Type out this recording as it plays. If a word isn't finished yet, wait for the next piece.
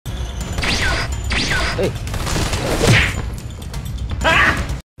Okay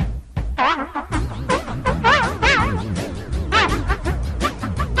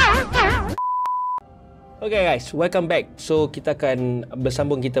guys, welcome back. So kita akan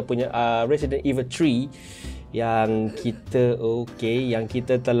bersambung kita punya Resident Evil 3 yang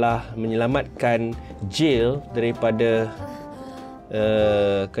kita telah menyelamatkan Jill daripada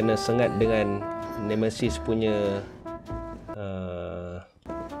kena sengat dengan nemesis punya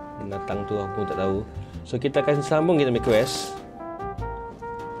binatang tu, aku pun tak tahu. So kita akan sambung kita punya quest.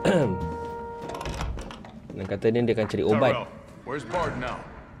 Dan katanya dia akan cari obat. Where's Bard now?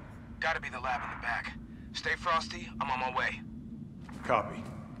 Gotta be the lab in the back. Stay frosty, I'm on my way. Copy.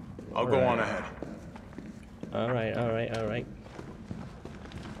 I'll go on ahead. Alright.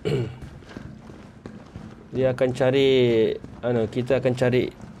 Dia akan cari, kita akan cari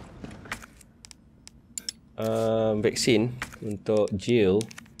vaksin untuk Jill.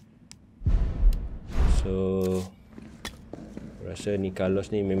 So rasa ni Carlos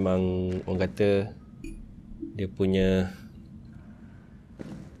ni memang orang kata dia punya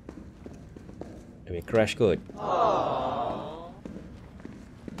crash kot.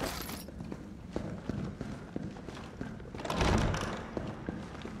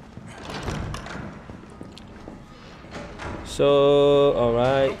 So,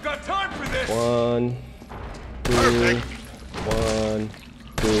 alright. 1,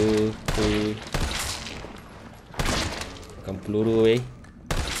 2, 3. Bukan peluru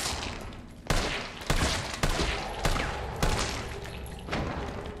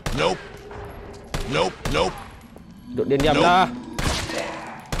Nope. Duduk diam lah.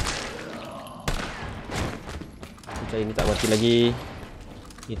 Macam ini tak mati lagi.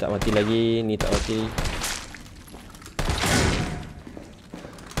 Ni tak mati.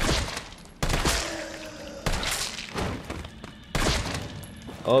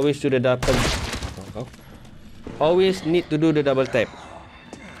 Always do the double. Always need to do the double tap.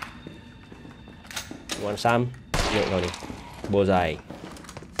 Want some? Tengok kau ni. Bullseye.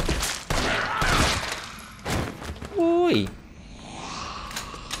 Oi.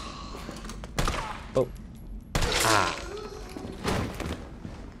 Oh.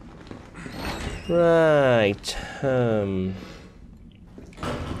 Right.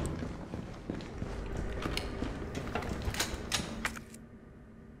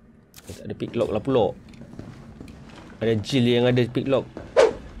 Tak ada pick lock lah pula. Ada Jill yang ada pick lock.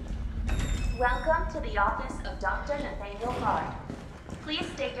 Welcome to the office of Dr. Nathaniel Bard. Please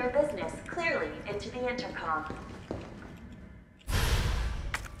state your business clearly into the intercom.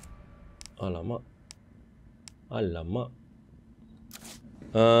 Alamak.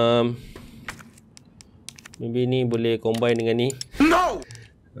 Maybe ni boleh combine dengan ni. No.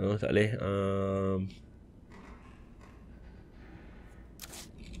 Oh, tak boleh.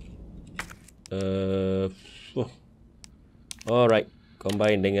 Alright,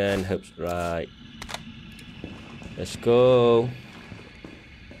 combine dengan herbs, right? Let's go.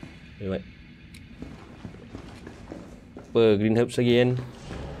 Wait. Apa green herbs lagi kan?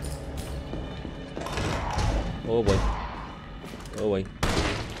 Oh boy. Alright.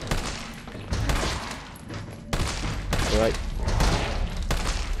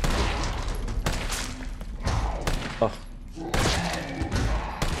 Oh.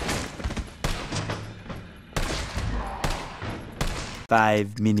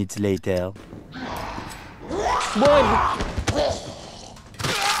 Five minutes later. Boy.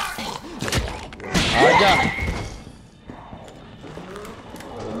 Aja.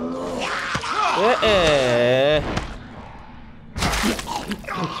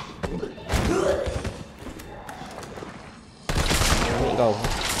 Ambil kau.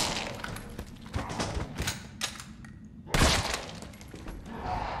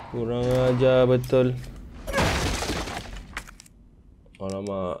 Kurang ajar betul.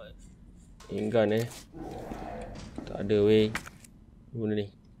 Alamak. Enggan tak ada weh. Guna ni.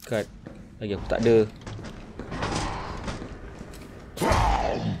 Cut. Lagi aku tak ada.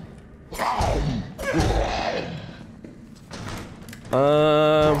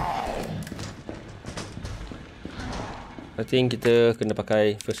 I think kita kena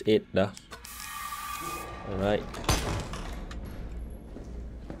pakai first aid dah. Alright.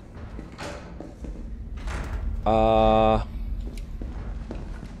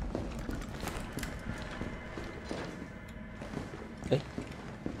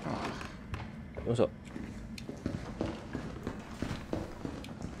 Masuk.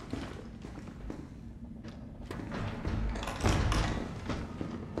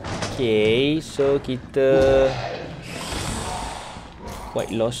 Okay, so kita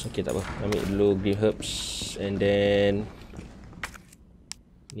quite lost. Okay, tak apa. Ambil dulu green herbs and then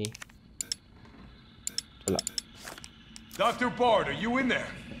ni. Pulak. Dr. Bard, are you in there?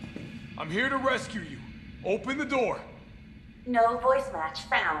 I'm here to rescue you. Open the door. No voice match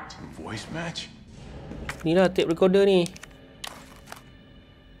found. Voice match? Ni lah tape recorder ni.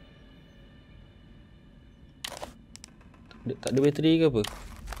 Tak ada bateri ke apa?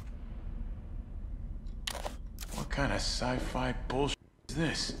 What kind of sci-fi bullshit is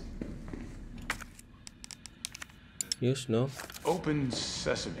this? Yes, no. Open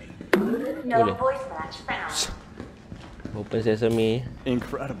sesame. No Boleh. voice match found. Open sesame.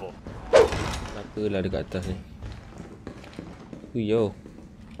 Incredible. Apalah dekat atas ni. Yo.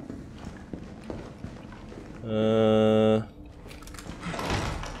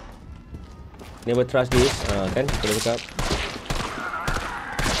 Never trust this. Kan? Kita cakap.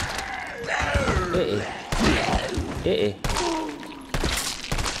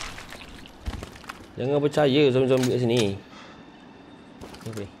 Jangan percaya zombie-zombie kat sini.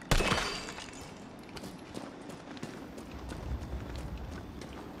 Okay.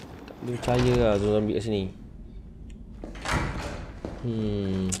 Tak boleh percaya lah zombie kat sini.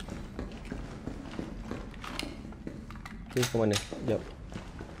 Okay, ke mana? Sekejap.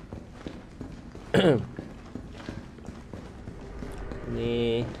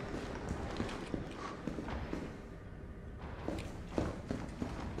 Ni.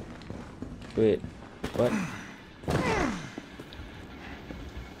 Wait. What?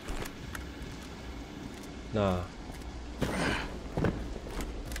 Nah.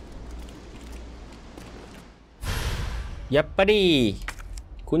 Yappadi.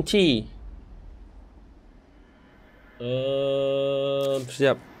 Kunci.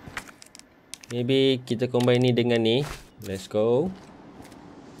 Siap. Maybe kita combine ni dengan ni. Let's go.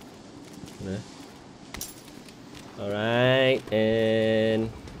 Alright,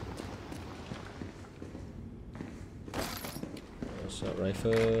 and assault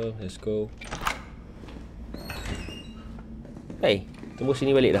rifle. Let's go. Hey, tembus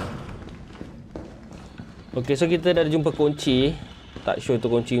sini balik dah. Okay, so kita dah jumpa kunci. Tak sure tu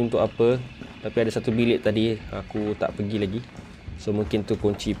kunci untuk apa. Tapi ada satu bilik tadi aku tak pergi lagi. So mungkin tu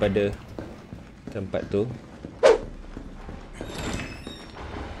kunci pada tempat tu.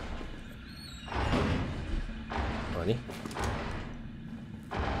 Ni.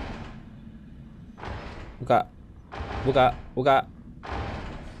 Buka. Buka. Buka.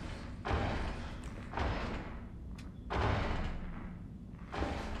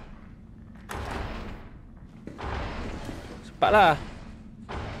 Cepatlah.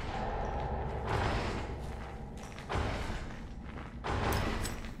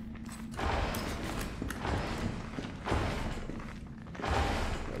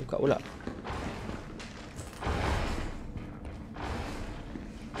 Buka pula.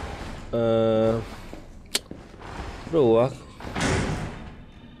 Bro lah.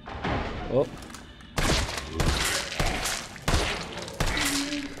 Oh.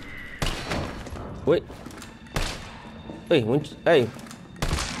 Wait. Muncul.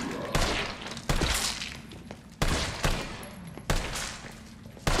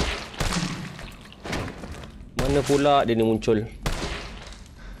 Mana pula dia ni muncul?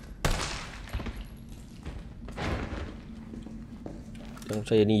 Jangan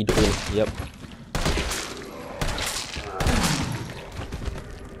percaya ni hidup ni. Yap.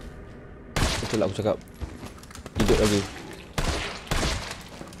 Betul lah aku cakap. Hidup lagi.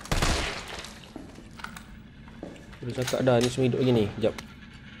 Boleh cakap dah ni semua hidup lagi ni. Sekejap.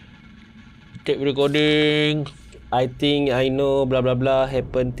 Tape recording. I think I know bla bla bla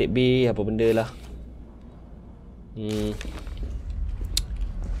happen tape B. Apa benda lah.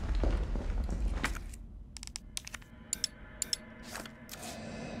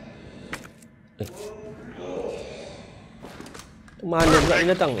 Mana pula ni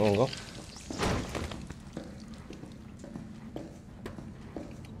datang? Oh kau.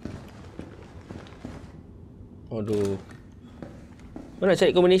 Aduh. Mana nak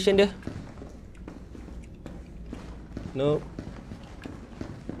cari combination dia? No.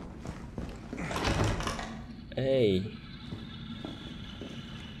 Hey.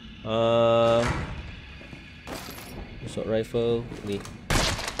 Assault rifle ni.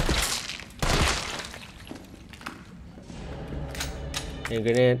 Hand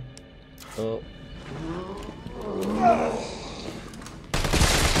grenade. Oh.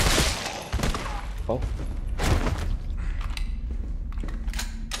 Oh.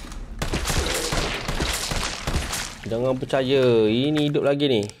 Jangan percaya, ini hidup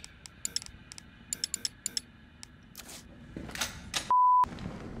lagi ni.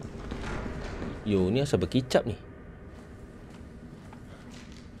 Yo, ni asal berkicap ni.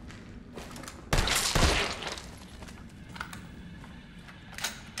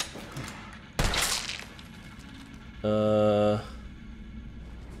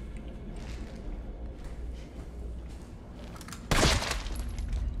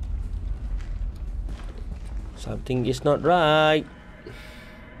 Something is not right.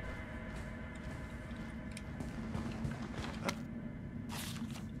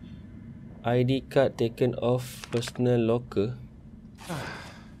 ID card taken off personal locker.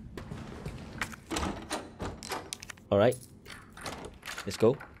 Alright, let's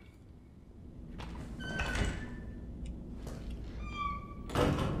go.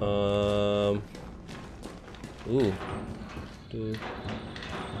 Two,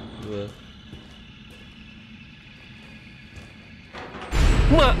 dua.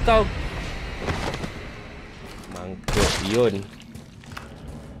 Mak kau. Mangkuk pion.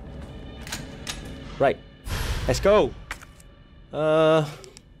 Right, let's go.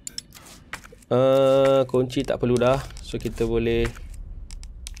 Kunci tak perlu dah. So kita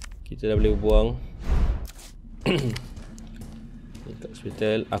dah boleh buang. Dekat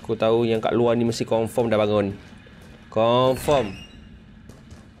hospital. Aku tahu yang kat luar ni mesti confirm dah bangun. Confirm.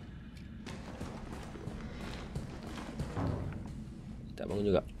 Tak bangun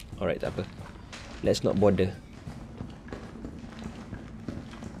juga. Alright, tak apa. Let's not bother.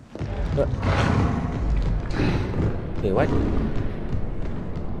 What?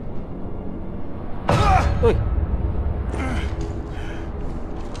 Oi.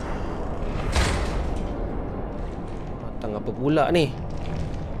 Matang apa pula ni?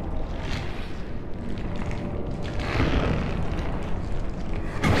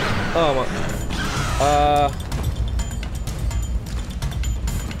 Oh, mak.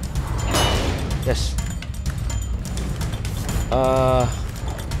 Yes. Oh,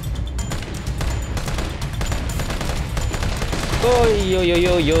 yo.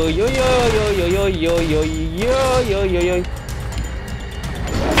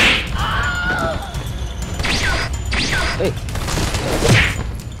 Hey.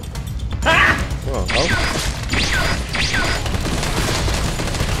 Oh, kau.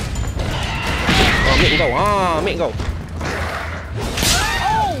 Ambil kau. Ambil kau.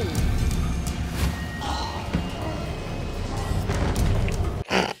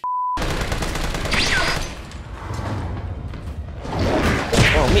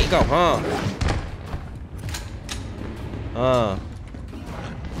 Ambil kau.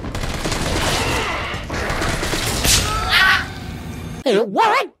 Hello,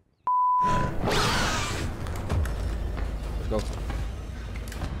 what? Let's go.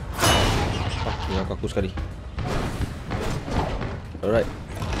 Tinggal aku sekali. Alright.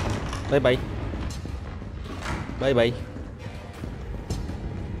 Bye-bye. Bye-bye.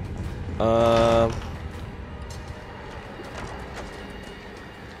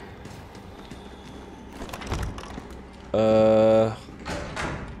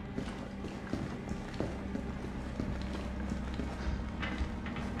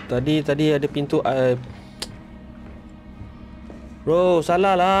 Tadi ada pintu. Bro,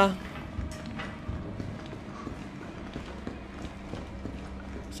 salah lah.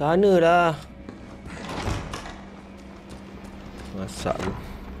 Sana dah. Masak tu.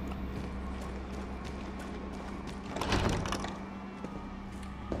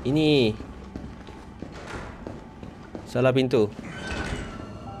 Ini. Salah pintu.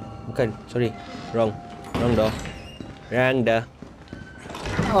 Bukan, sorry. Wrong dah. Wrong dah.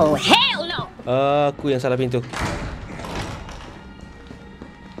 Oh, hell no! Aku yang salah pintu.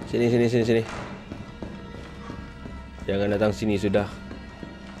 Sini. Jangan datang sini sudah.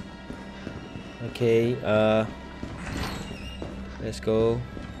 Okay, let's go.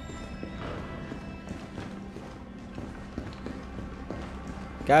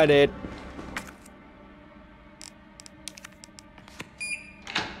 Got it.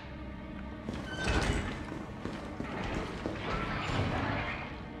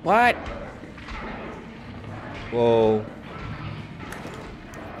 What? Wow.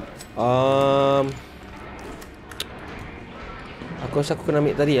 Aku rasa aku kena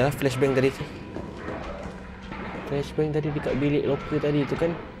ambil tadi flashbang tadi tu. Flashbang tadi dekat bilik locker tadi tu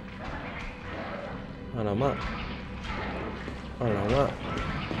kan. Alamak. Macam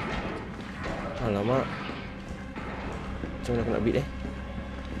mana aku nak ambil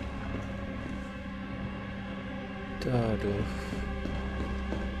Aduh.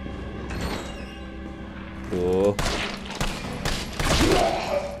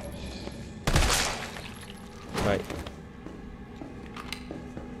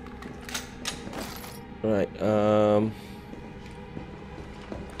 Right.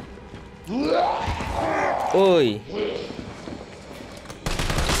 Oi.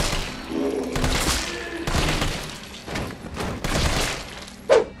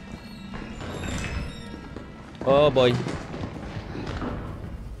 Oh boy.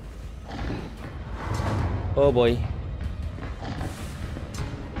 Oh boy.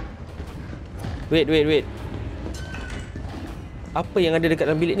 Wait. Apa yang ada dekat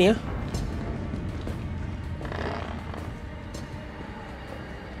dalam bilik ni, ha?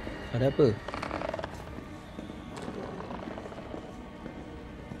 Ada apa?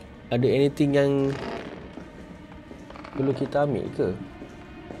 Ada anything yang perlu kita ambil ke?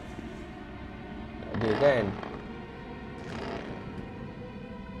 Tak ada kan?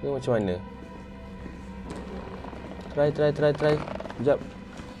 Ni macam mana? Try. Sekejap.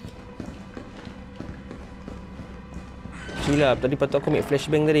 Silap, tadi patut aku ambil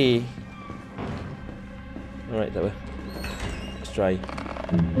flashbang tadi. Alright, tak apa. Let's try.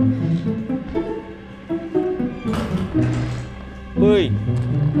 Oi.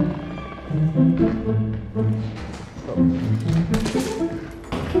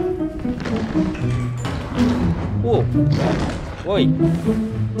 Wow. Oi.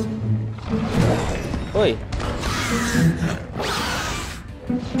 Oi.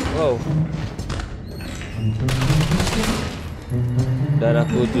 Wow. Dan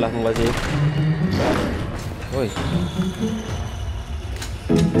aku telah membazir. Oi.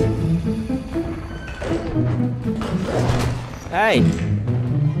 Hai.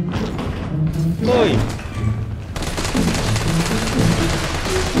 Oi.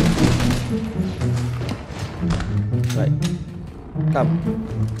 Right. Come.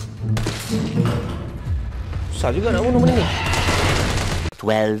 Susah juga nak bunuh benda ni.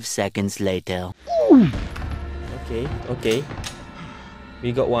 12 seconds later. Okay. We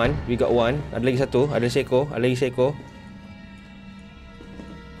got one. Ada lagi satu. Ada seekor.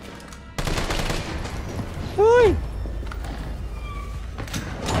 Oi.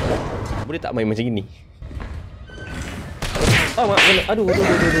 Boleh tak main macam gini? Mak kena. Aduh.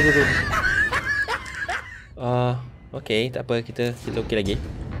 Okay, tak apa, kita okey lagi.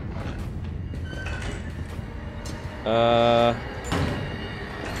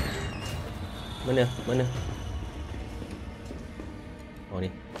 Mana? Oh ni.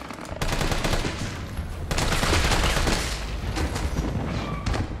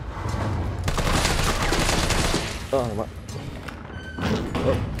 Oh, mak.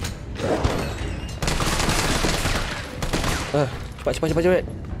 Oh. Cepat.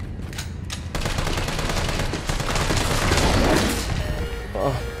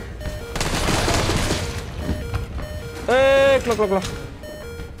 Oh. Keluar.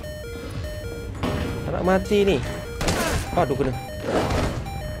 Tak nak mati ni. Aduh, kena.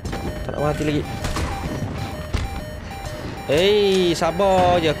 Tak nak mati lagi.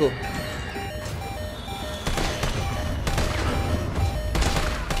 Sabar je aku.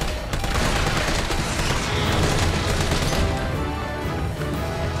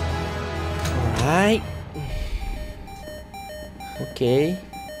 Alright. Okay.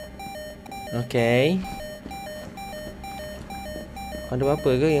 Ada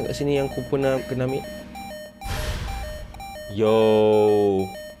apa ke yang kat sini yang aku pernah kena ambil? Yo.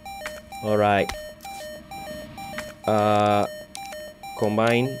 Alright.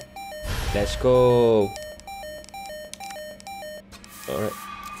 Combine. Let's go. Alright.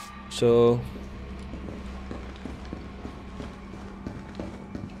 So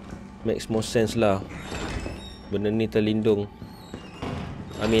makes more sense lah. Benda ni terlindung.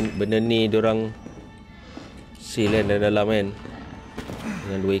 Benda ni diorang seal kan dalam kan.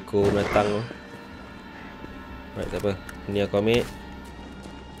 Dengan 2 ekor binatang tu. Right, tak apa. Ni aku ambil.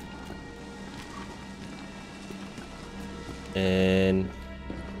 And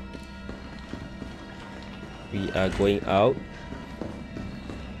we are going out.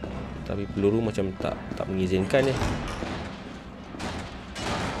 Tapi peluru macam tak mengizinkan je.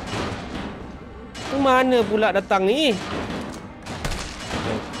 Mana pula datang ni?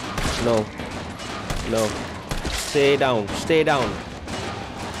 No. Stay down. Stay down.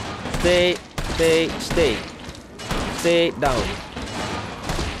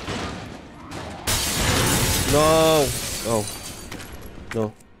 No.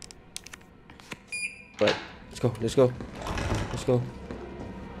 Right. Let's go.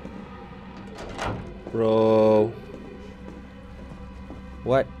 Bro.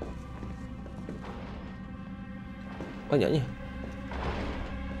 What? Banyaknya.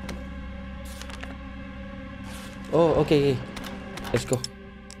 Oh, okay. Let's go.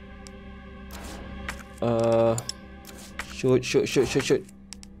 Shoot.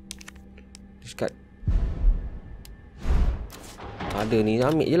 Discard. Ada ni,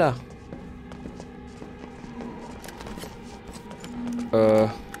 ambil je lah.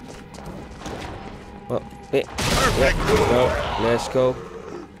 Let's go.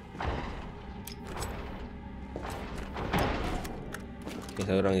 Okay,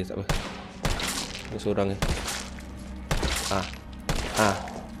 seorang je tak apa. Seorang je.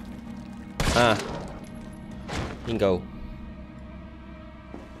 Ni kau.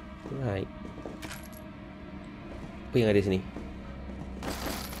 Right. Apa yang ada sini?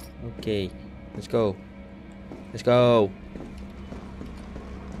 Okay, let's go. Let's go.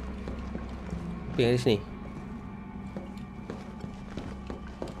 Apa yang ada sini?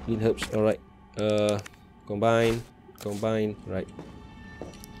 Green herbs, alright. Combine, right.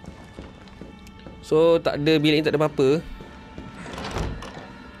 So tak ada, bilik ni tak ada apa-apa.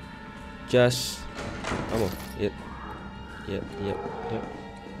 Just ammo. Yep.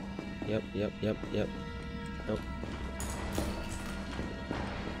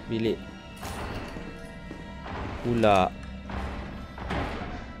 Bilik pulak.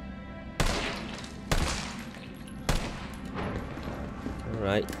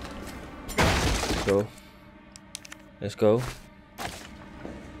 Alright. Let's go.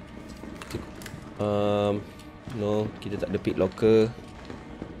 No, kita tak ada pick locker.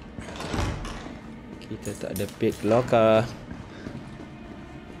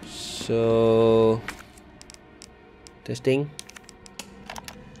 So testing.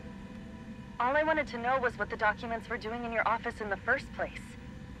 All I wanted to know was what the documents were doing in your office in the first place.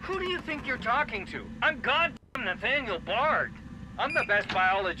 Who do you think you're talking to? I'm goddamn Nathaniel Bard. I'm the best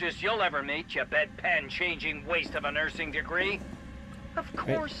biologist you'll ever meet, you bedpan-changing waste of a nursing degree. Of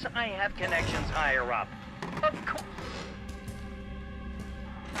course I have connections higher up. Of course.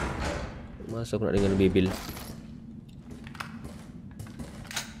 Masa aku nak dengar Bibil.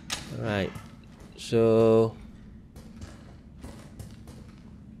 Alright. So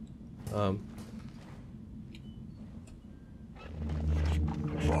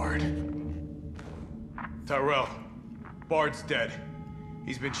Bard. Tyrell. Bard's dead.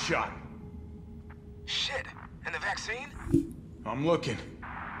 He's been shot. Shit. And the vaccine? I'm looking.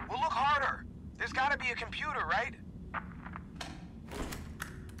 Well, look harder. There's gotta be a computer, right?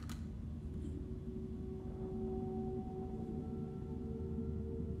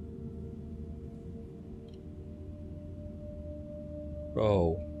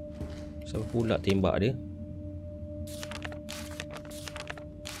 Bro, siapa pula tembak dia?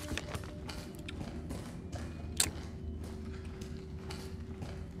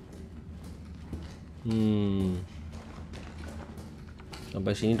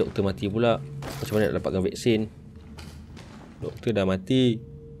 Sampai sini doktor mati pula. Macam mana nak dapatkan vaksin? Doktor dah mati.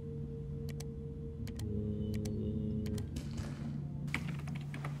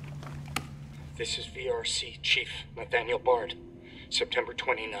 This is VRC Chief Nathaniel Bard. September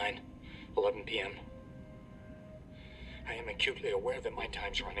 29, 11 p.m. I am acutely aware that my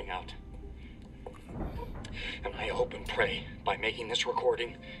time's running out. And I hope and pray, by making this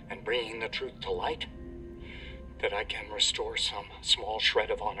recording and bringing the truth to light, that I can restore some small shred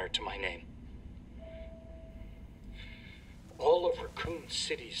of honor to my name. All of Raccoon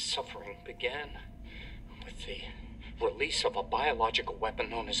City's suffering began with the release of a biological weapon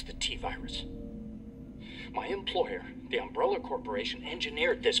known as the T-virus. My employer, the Umbrella Corporation,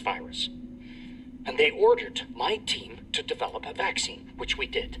 engineered this virus. And they ordered my team to develop a vaccine, which we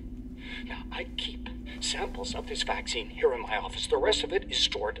did. Now, I keep samples of this vaccine here in my office. The rest of it is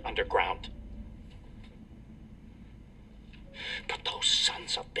stored underground. But those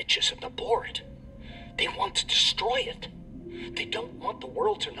sons of bitches at the board, they want to destroy it. They don't want the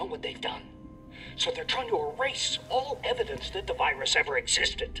world to know what they've done. So they're trying to erase all evidence that the virus ever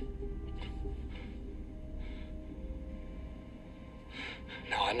existed.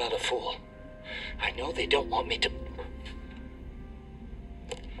 Now, I'm not a fool. I know they don't want me to...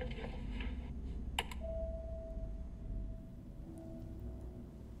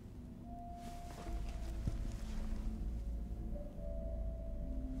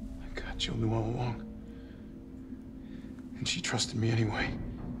 Jill knew all along. And she trusted me anyway.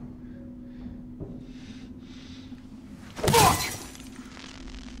 Fuck!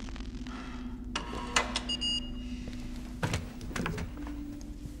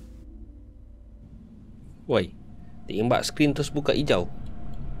 Woi, tembak skrin terus buka hijau.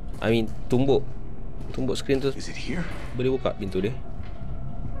 I mean, tumbuk skrin terus. Is it here? Boleh buka pintu dia.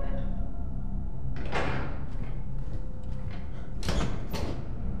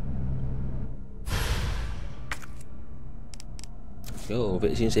 Yo,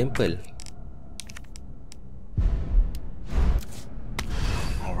 vaksin sampel.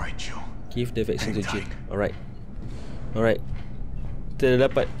 Alright, Jill. Give the vaccine to Hang Jill. tight. Alright. Kita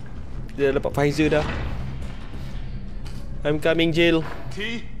dah dapat Pfizer dah. I'm coming, Jill.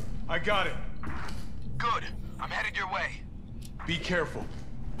 T, I got it. Good. I'm headed your way. Be careful.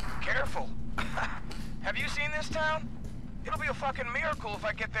 Careful. Have you seen this town? It'll be a fucking miracle if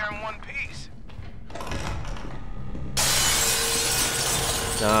I get there in one piece.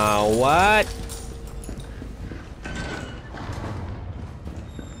 Now what?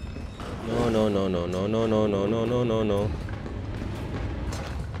 No.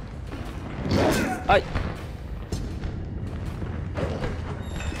 Ay.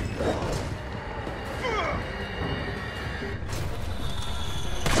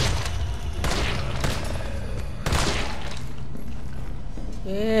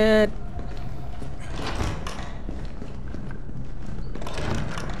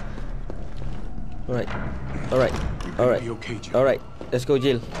 Alright, let's go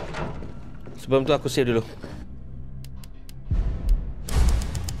Jill. Sebelum tu aku save dulu.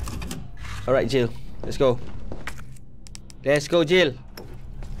 Alright Jill, let's go. Let's go Jill.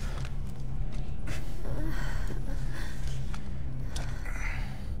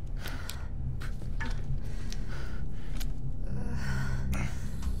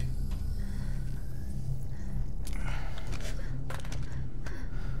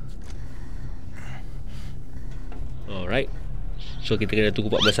 Alright. So kita kena tunggu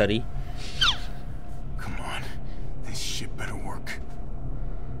 14 hari. Come on. This shit better work.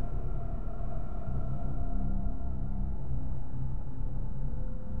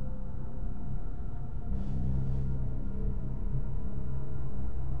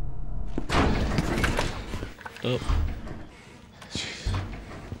 Oh.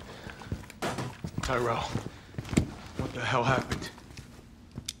 Tyrell, what the hell happened?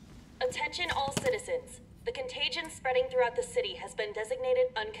 Attention all citizens. The contagion spreading throughout the city has been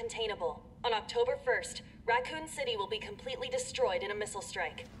designated uncontainable. On October 1st, Raccoon City will be completely destroyed in a missile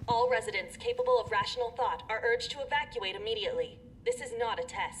strike. All residents capable of rational thought are urged to evacuate immediately. This is not a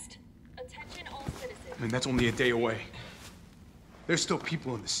test. Attention all citizens. I mean, that's only a day away. There's still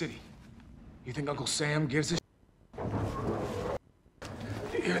people in the city. You think Uncle Sam gives a shit?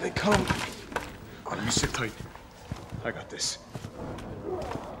 Here they come. Oh, let me sit tight. I got this.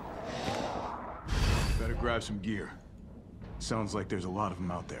 Better grab some gear. Sounds like there's a lot of them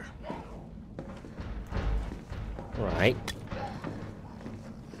out there. Right.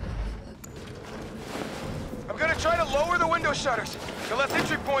 I'm gonna try to lower the window shutters. The less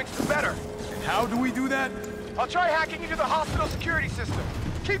entry points, the better. And how do we do that? I'll try hacking into the hospital security system.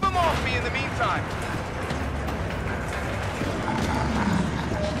 Keep them off me in the meantime.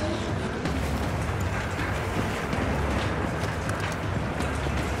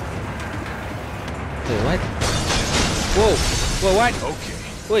 Wait, what? Whoa, what? Okay.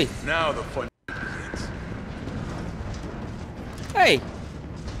 Wait. Now the fun begins. Hey!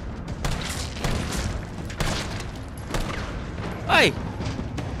 Hey!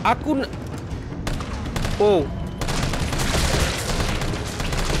 Aku Oh.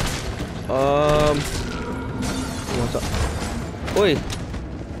 What's up? Oi.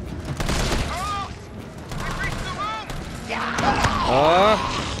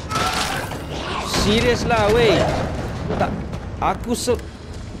 Serius lah, weh. Tak, aku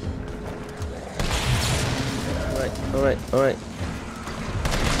Alright. Alright.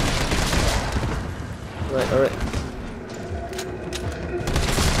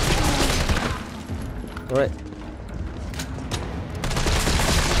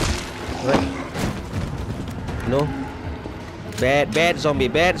 No. Bad zombie.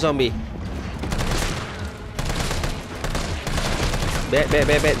 Bad zombie.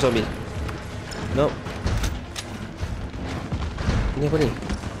 No. Ni apa ni?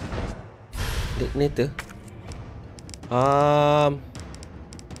 Detonator.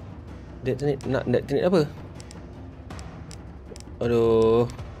 Detonate. Nak detonate apa? Aduh.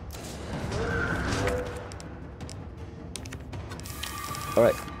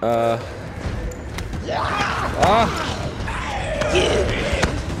 Alright.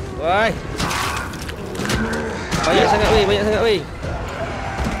 Why? Banyak sangat weh.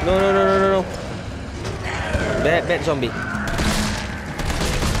 No. Bad zombie.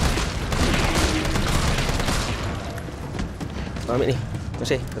 Ambil ni.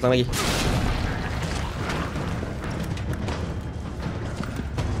 Masih datang lagi.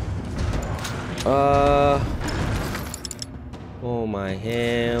 Oh my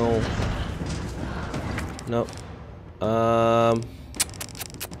hell. Nope.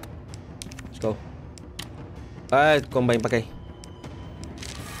 Let's go. Combine pakai.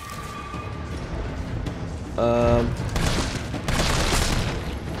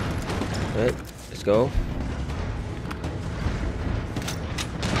 Right, let's go.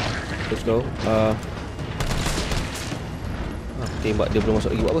 Tembak dia belum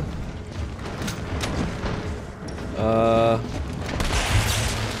masuk lagi, buat apa?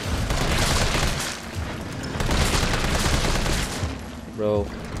 bro.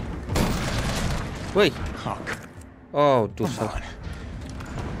 Woi. Oh, tu salah.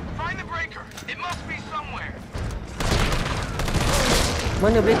 Find the breaker. It must be somewhere.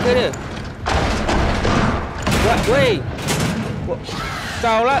 Mana breaker dia? What? Woi.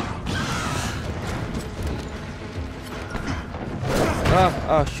 Kau lah.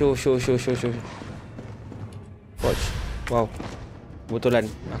 Show. Watch. Wow. Kebetulan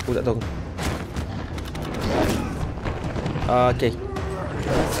aku tak tahu. Okay.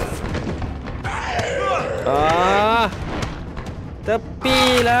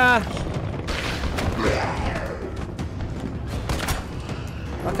 Tepilah.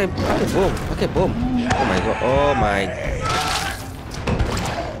 Pakai bom. Oh my god.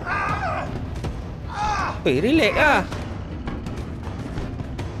 Weh, relax lah.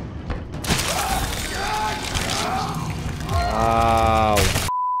 Wow.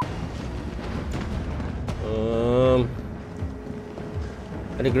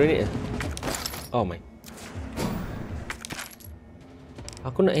 Ada grenade. Oh my.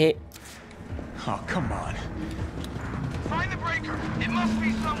 Aku nak hit. Oh, come on. Find the breaker. It must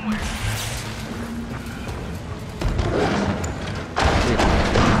be somewhere.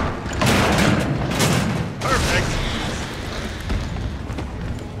 Perfect.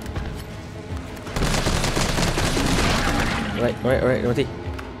 Alright. Dah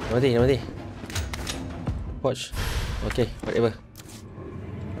mati. Watch. Okay, whatever.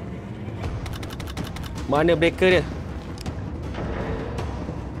 Mana breaker dia?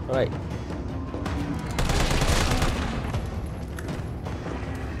 Alright.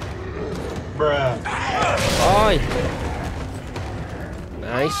 Bruh. Oi.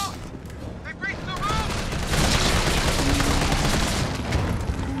 Nice.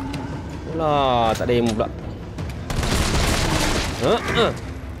 Alah, tak ada ammo pula.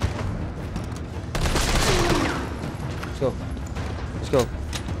 Let's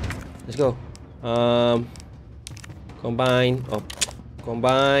go.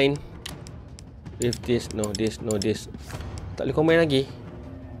 Combine with this. No, this. Tak boleh combine lagi.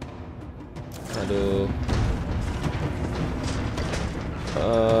 Aduh.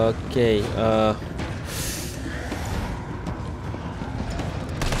 Okay.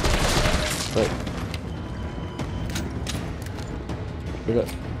 Right.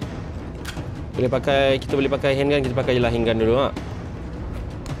 Kita boleh pakai handgun, kita pakai je lah handgun dulu.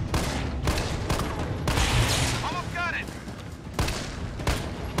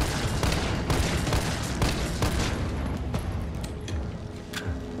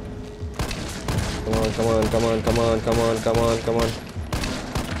 Come on.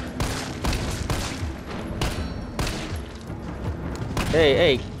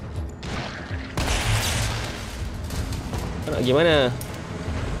 Hey. Nak pergi mana?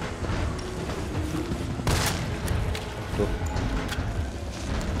 Tuh.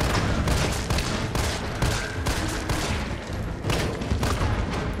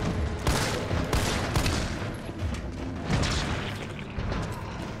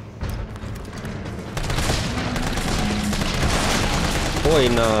 Oi,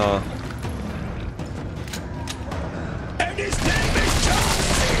 nah.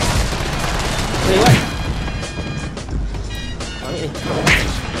 Hey, what?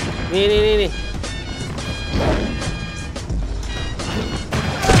 Ni.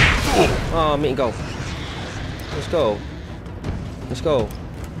 Ambil kau. Let's go.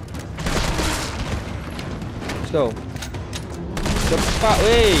 Cepat,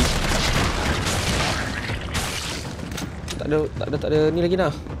 weh. Tak ada ni lagi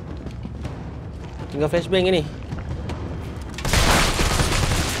dah. Tinggal flashbang ni.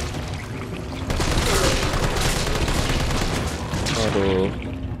 Aduh.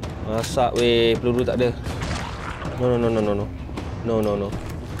 Masak weh, peluru tak ada. No.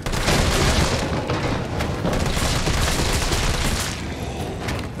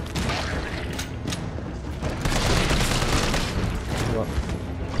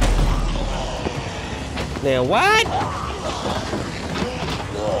 Now what?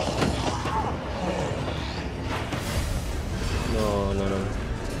 No.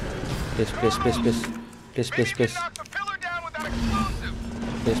 Please. Please.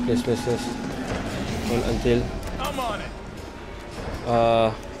 Until. I'm on it.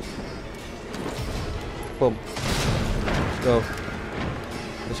 Boom.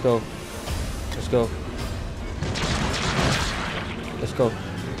 Let's go.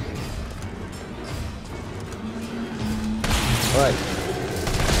 Alright.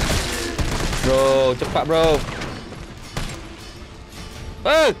 Bro, cepat bro.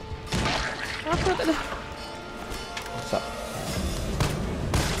 Apa tak ada? Masak.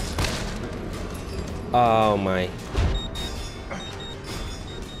 Oh my.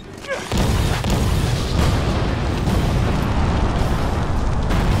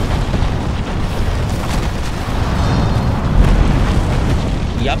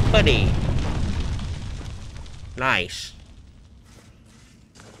 Siapa ni? Nice.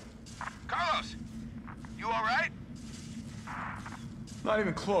 Carlos, you all right? Not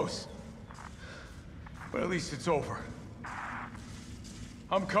even close. But at least it's over.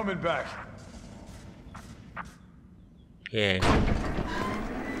 I'm coming back. Yeah.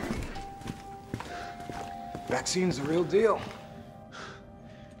 Vaccine's the real deal.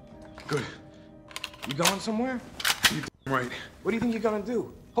 Good. You going somewhere? You right. What do you think you're gonna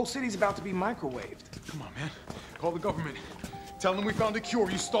do? Whole city's about to be microwaved. Come on, man. Call the government. Tell them we found a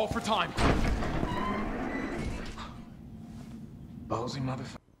cure. You stall for time. Ballsy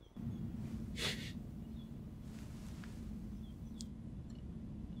motherfucker.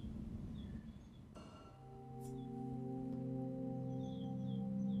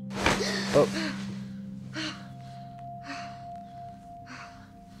 Oh.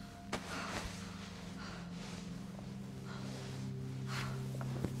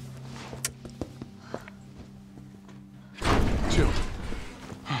 Jill.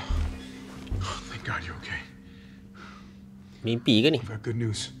 Thank God you're okay. Mimpi ke ni? I've got good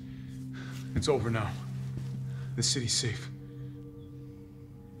news. It's over now. The city's safe.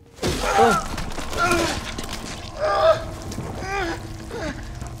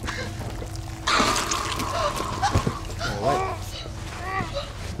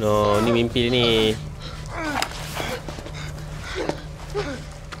 No, ni mimpi dia ni.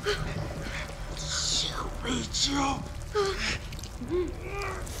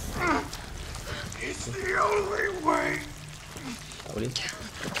 It's the only way. Tak boleh.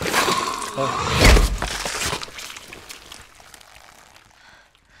 Oh.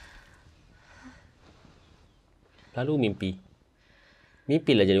 Lalu mimpi.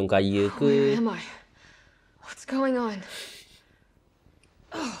 Mimpilah jadi orang kaya ke? Where am I? What's going on?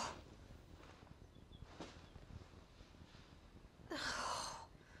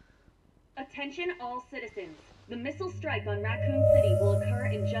 Attention all citizens. The missile strike on Raccoon City will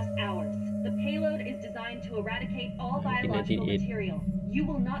occur in just hours. The payload is designed to eradicate all biological material. You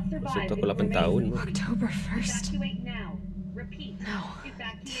will not survive if it remains. October 1st. Evacuate now. Repeat. No.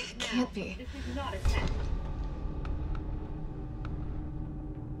 Evacuate now. Can't be. This is not a test.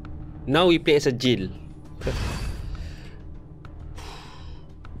 Now we play as a Jill.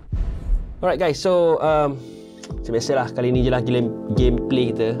 Alright guys, so macam biasalah, kali ni je lah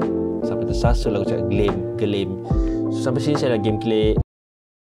gameplay kita. Sampai tersasul lah aku cakap game. So sampai sini saya dah gameplay.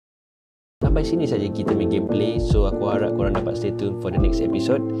 Sampai sini saja kita main gameplay. So aku harap korang dapat stay tune for the next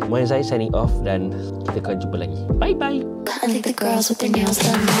episode. Moanzai signing off dan kita akan jumpa lagi. Bye bye. I think the girls with their nails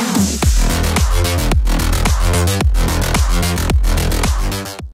done now.